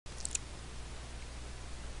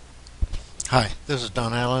Hi, this is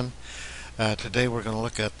Don Allen. Today we're going to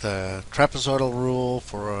look at the trapezoidal rule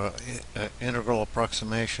for integral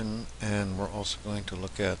approximation, and we're also going to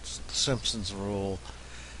look at the Simpson's rule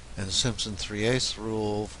and the Simpson 3/8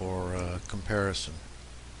 rule for comparison.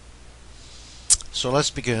 So let's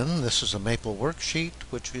begin. This is a Maple worksheet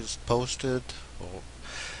which is posted,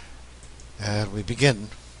 and we begin.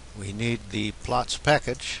 We need the plots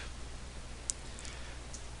package.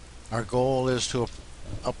 Our goal is to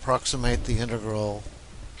approximate the integral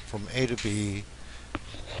from a to b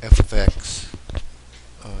f of x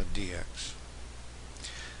dx.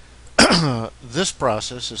 This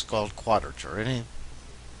process is called quadrature. Any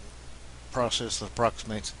process that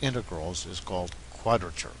approximates integrals is called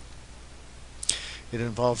quadrature. It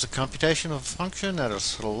involves a computation of a function at a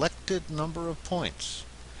selected number of points.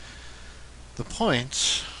 The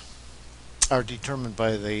points are determined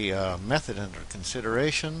by the method under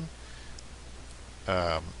consideration,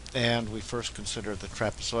 and we first consider the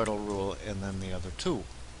trapezoidal rule and then the other two.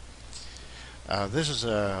 This is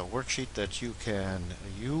a worksheet that you can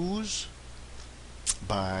use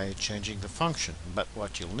by changing the function, but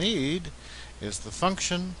what you'll need is the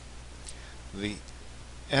function, the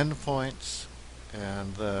endpoints,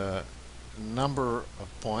 and the number of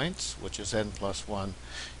points, which is n plus 1.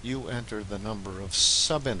 You enter the number of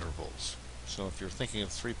subintervals. So if you're thinking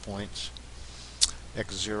of 3 points,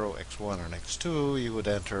 x0, x1, and x2, you would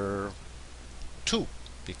enter 2,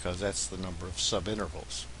 because that's the number of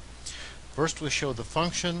subintervals. First we show the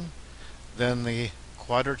function, then the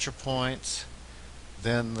quadrature points,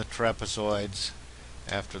 then the trapezoids.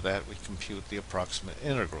 After that we compute the approximate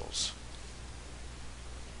integrals.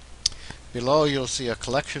 Below you'll see a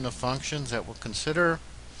collection of functions that we'll consider,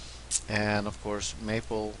 and of course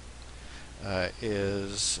Maple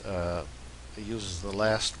uses the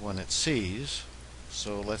last one it sees.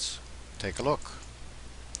 So let's take a look.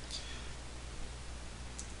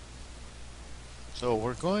 So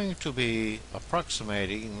we're going to be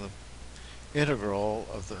approximating the integral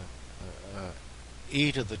of the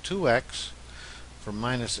e to the 2x from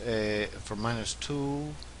minus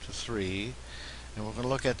 2 to 3, and we're going to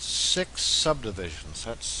look at 6 subdivisions.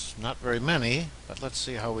 That's not very many, but let's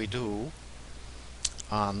see how we do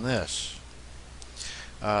on this.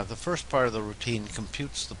 The first part of the routine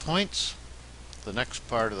computes the points. The next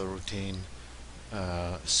part of the routine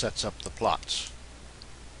sets up the plots.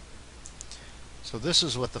 So this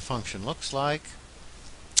is what the function looks like.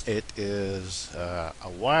 It is not a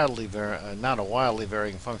wildly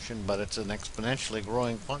varying function, but it's an exponentially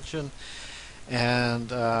growing function, and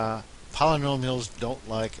polynomials don't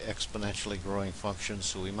like exponentially growing functions,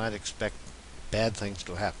 so we might expect bad things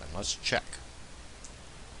to happen. Let's check.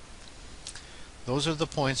 Those are the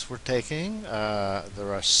points we're taking.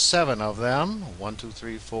 There are 7 of them. 1, 2,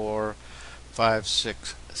 3, 4, 5,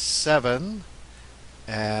 6, 7.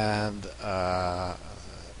 And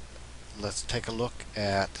let's take a look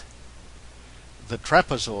at the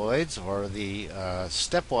trapezoids, or the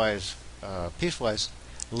stepwise, piecewise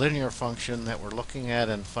linear function that we're looking at,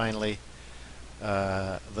 and finally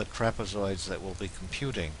the trapezoids that we'll be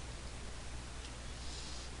computing.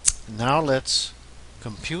 Now let's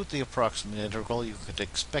compute the approximate integral. You could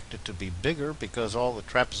expect it to be bigger because all the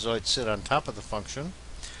trapezoids sit on top of the function.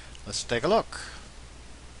 Let's take a look.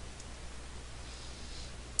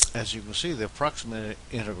 As you can see, the approximate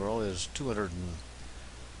integral is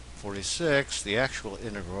 246. The actual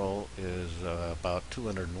integral is about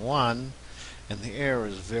 201, and the error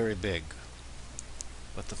is very big.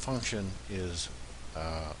 But the function is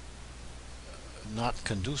not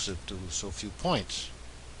conducive to so few points.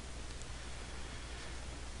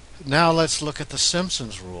 Now let's look at the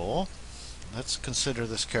Simpson's rule. Let's consider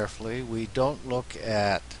this carefully. We don't look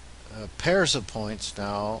at pairs of points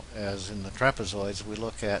now, as in the trapezoids. We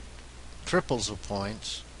look at triples of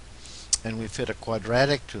points, and we fit a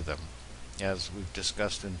quadratic to them, as we've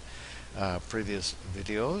discussed in previous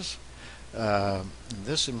videos.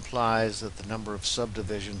 This implies that the number of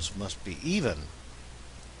subdivisions must be even.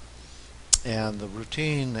 And the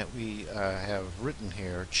routine that we have written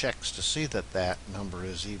here checks to see that that number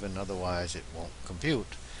is even, otherwise it won't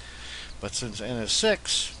compute. But since n is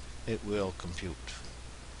 6, it will compute.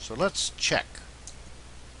 So let's check.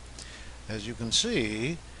 As you can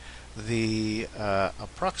see, the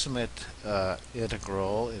approximate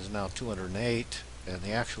integral is now 208, and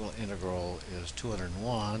the actual integral is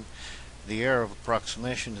 201. The error of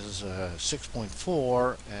approximation is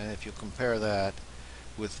 6.4, and if you compare that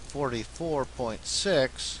with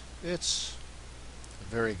 44.6, it's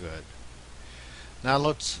very good. Now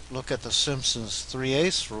let's look at the Simpson's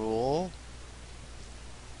 3/8 rule.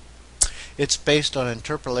 It's based on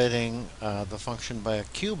interpolating the function by a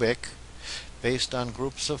cubic, based on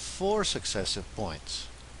groups of 4 successive points.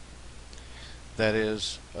 That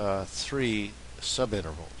is 3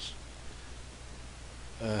 subintervals.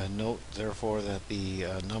 Note, therefore, that the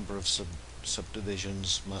number of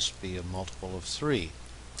subdivisions must be a multiple of 3.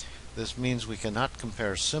 This means we cannot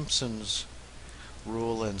compare Simpson's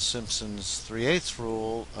rule and Simpson's 3/8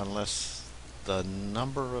 rule unless the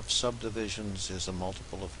number of subdivisions is a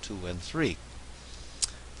multiple of 2 and 3.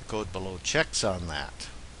 The code below checks on that.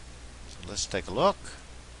 So let's take a look.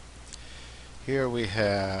 Here we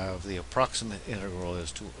have the approximate integral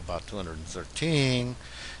is about 213,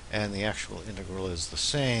 and the actual integral is the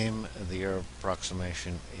same. The error of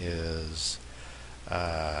approximation is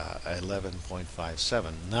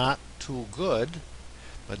 11.57. Not too good,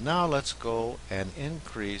 but now let's go and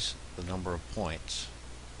increase the number of points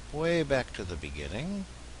way back to the beginning,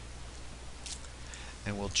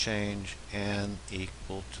 and we'll change n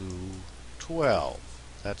equal to 12.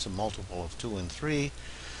 That's a multiple of 2 and 3,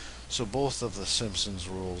 so both of the Simpson's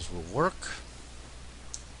rules will work.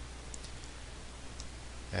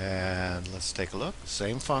 And let's take a look.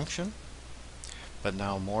 Same function, but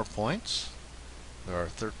now more points. There are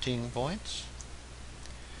 13 points,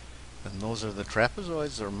 and those are the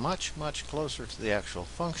trapezoids. They're much closer to the actual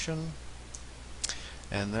function,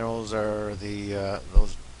 and those are the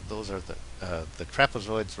the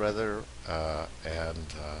trapezoids rather.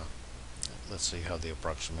 Let's see how the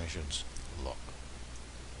approximations look.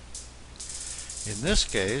 In this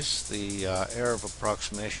case, the error of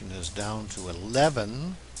approximation is down to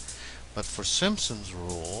 11, but for Simpson's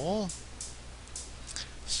rule,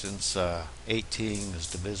 since 18 is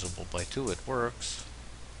divisible by 2, it works.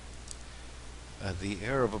 The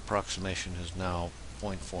error of approximation is now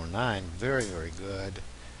 0.49, very good.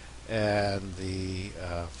 And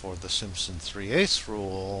for the Simpson 3/8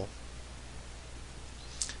 rule,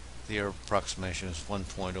 the error of approximation is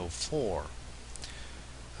 1.04.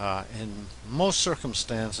 In most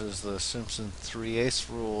circumstances, the Simpson 3/8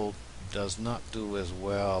 rule does not do as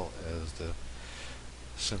well as the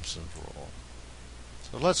Simpson rule.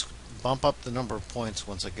 So let's bump up the number of points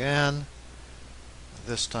once again.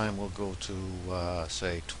 This time we'll go to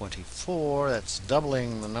say 24. That's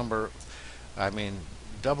doubling the number of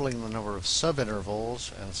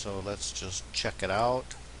subintervals, and so let's just check it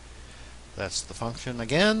out. That's the function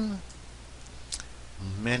again.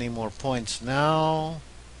 Many more points now.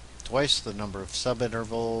 Twice the number of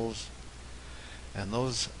subintervals, and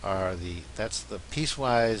that's the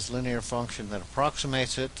piecewise linear function that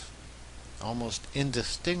approximates it, almost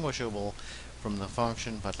indistinguishable from the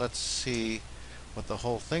function. But let's see what the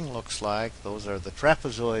whole thing looks like. Those are the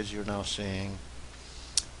trapezoids you're now seeing.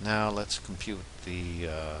 Now let's compute the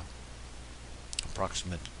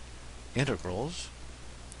approximate integrals.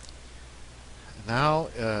 Now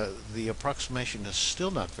the approximation is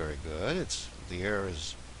still not very good. The error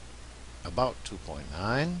is about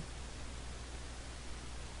 2.9.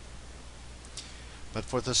 But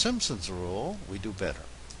for the Simpson's rule, we do better.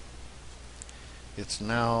 It's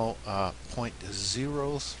now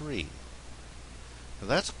 0.03. So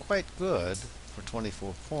that's quite good for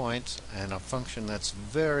 24 points, and a function that's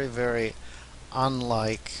very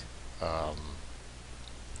unlike a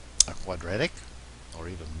quadratic, or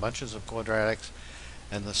even bunches of quadratics.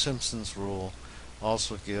 And the Simpson's rule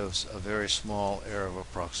also gives a very small error of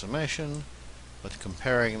approximation, but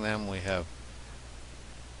comparing them, we have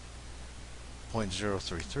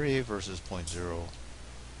 0.033 versus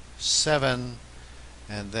 0.07,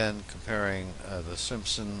 and then comparing the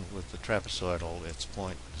Simpson with the trapezoidal, it's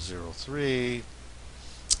 0.03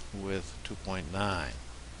 with 2.9.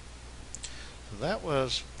 So that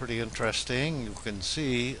was pretty interesting. You can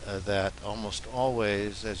see that almost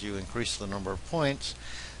always, as you increase the number of points,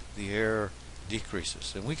 the error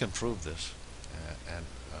decreases, and we can prove this, and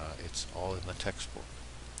it's all in the textbook.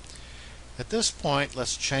 At this point,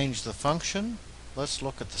 let's change the function. Let's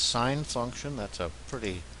look at the sine function. That's a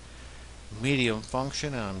pretty medium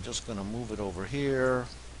function, and I'm just going to move it over here.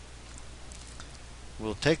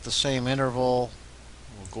 We'll take the same interval.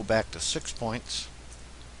 We'll go back to 6 points,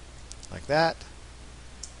 like that.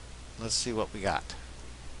 Let's see what we got.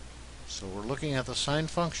 So we're looking at the sine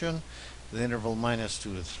function, the interval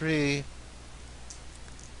 -2 to 3,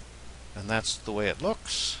 and that's the way it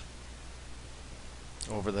looks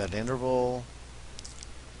over that interval.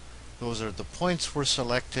 Those are the points we're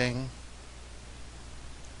selecting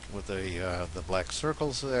with the black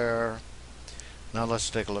circles there. Now let's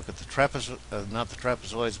take a look at the not the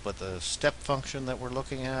trapezoids, but the step function that we're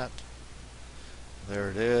looking at. There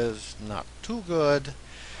it is. Not too good,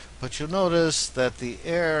 but you'll notice that the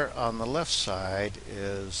error on the left side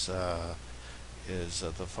is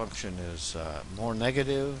the function is more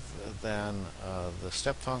negative than the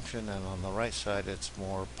step function, and on the right side it's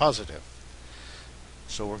more positive.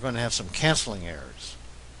 So we're going to have some canceling errors.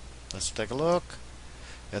 Let's take a look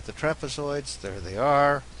at the trapezoids. There they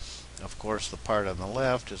are. Of course, the part on the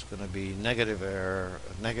left is going to be negative error,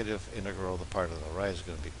 negative integral. The part on the right is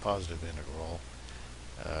going to be positive integral.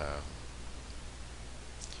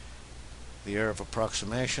 The error of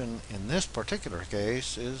approximation in this particular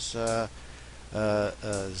case is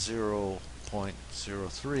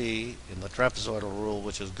 0.03 in the trapezoidal rule,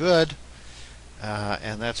 which is good,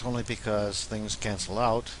 and that's only because things cancel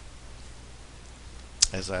out,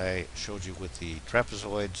 as I showed you with the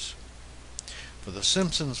trapezoids. For the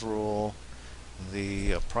Simpson's rule,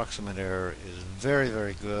 the approximate error is very,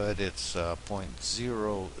 very good. It's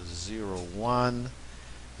 0.001,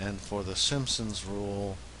 and for the Simpson's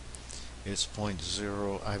rule, it's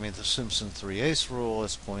the Simpson 3/8 rule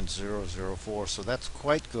is 0.004, so that's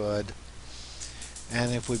quite good.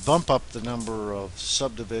 And if we bump up the number of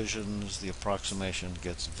subdivisions, the approximation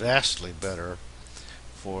gets vastly better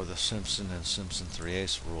for the Simpson and Simpson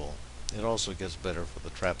 3/8 rule. It also gets better for the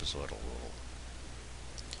trapezoidal rule.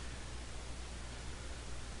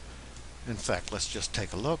 In fact, let's just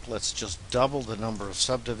take a look. Let's just double the number of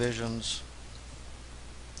subdivisions.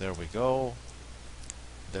 There we go.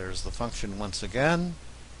 There's the function once again,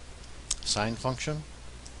 sine function.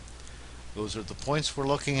 Those are the points we're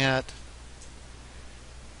looking at.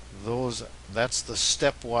 That's the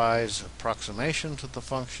stepwise approximation to the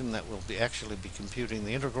function that we'll actually be computing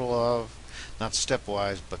the integral of. Not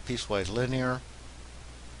stepwise, but piecewise linear.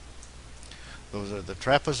 Those are the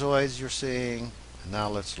trapezoids you're seeing. And now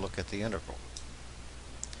let's look at the integral.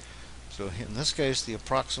 So in this case, the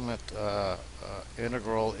approximate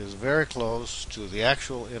integral is very close to the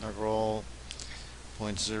actual integral,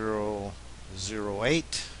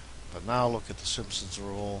 0.008. But now look at the Simpson's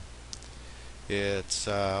rule. It's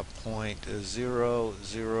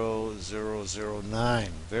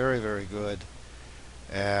 0.00009. Very, very good.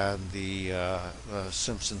 And the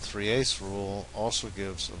Simpson 3/8 rule also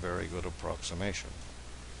gives a very good approximation.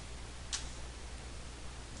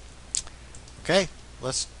 Okay,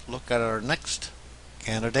 let's look at our next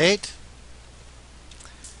candidate.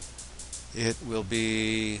 It will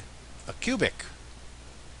be a cubic.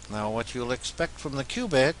 Now, what you'll expect from the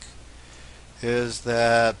cubic is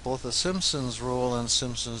that both the Simpson's rule and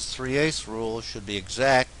Simpson's 3/8 rule should be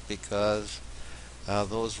exact, because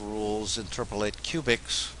those rules interpolate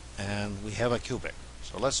cubics, and we have a cubic.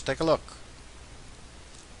 So let's take a look.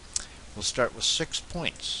 We'll start with 6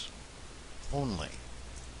 points only.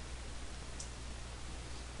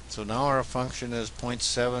 So now our function is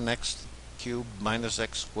 0.7x cubed minus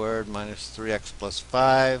x squared minus 3x plus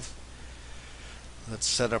 5. Let's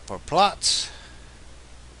set up our plots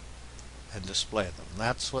and display them.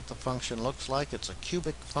 That's what the function looks like. It's a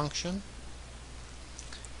cubic function.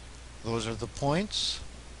 Those are the points,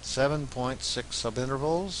 7.6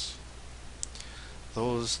 subintervals.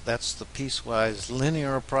 That's the piecewise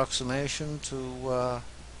linear approximation to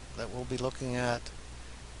that we'll be looking at.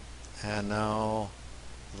 And now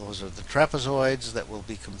those are the trapezoids that we'll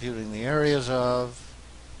be computing the areas of.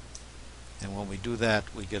 And when we do that,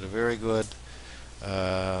 we get a very good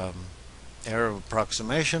error of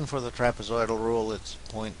approximation. For the trapezoidal rule, it's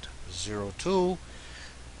 0.02.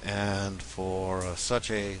 And for such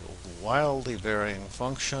a wildly varying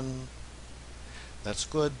function, that's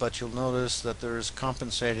good, but you'll notice that there is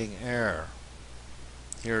compensating error.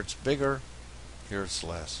 Here it's bigger, here it's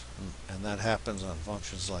less, and that happens on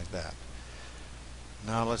functions like that.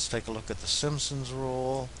 Now let's take a look at the Simpson's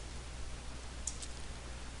rule.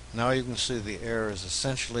 Now you can see the error is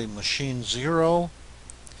essentially machine zero.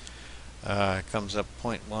 It comes up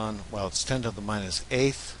 0.1, well, it's 10 to the minus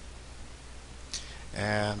 8th.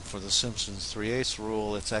 And for the Simpson's 3/8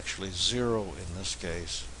 rule, it's actually 0 in this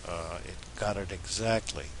case. It got it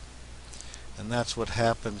exactly. And that's what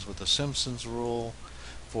happens with the Simpson's rule.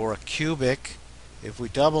 For a cubic, if we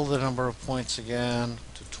double the number of points again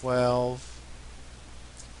to 12,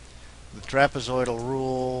 the trapezoidal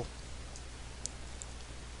rule,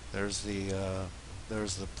 there's the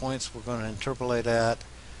points we're going to interpolate at.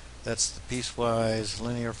 That's the piecewise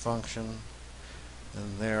linear function.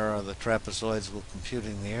 And there are the trapezoids we're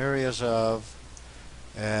computing the areas of.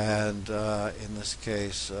 And in this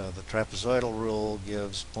case, the trapezoidal rule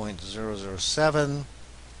gives 0.007.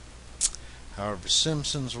 However,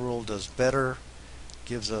 Simpson's rule does better,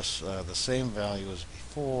 gives us the same value as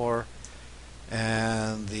before.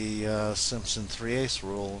 And the Simpson 3/8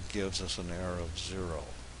 rule gives us an error of 0.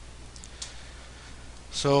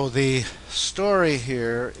 So the story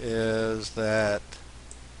here is that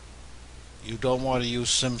you don't want to use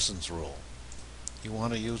Simpson's rule. You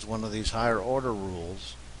want to use one of these higher order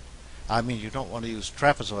rules. I mean, you don't want to use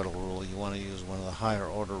trapezoidal rule. You want to use one of the higher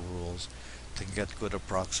order rules to get good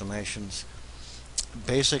approximations.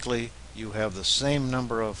 Basically, you have the same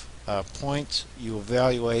number of points you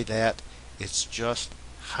evaluate at. It's just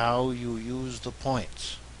how you use the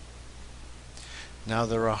points. Now,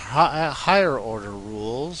 there are higher order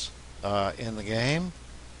rules in the game,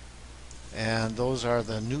 and those are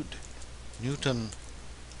the Newton-Cotes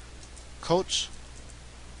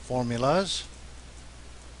formulas.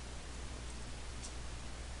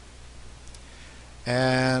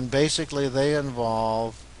 And basically they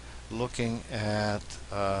involve looking at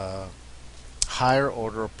higher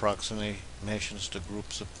order approximations to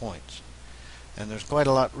groups of points. And there's quite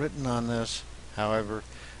a lot written on this. However,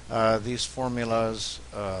 these formulas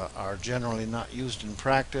are generally not used in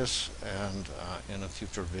practice, and in a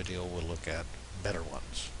future video we'll look at better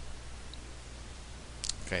ones.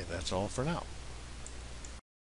 Okay, that's all for now.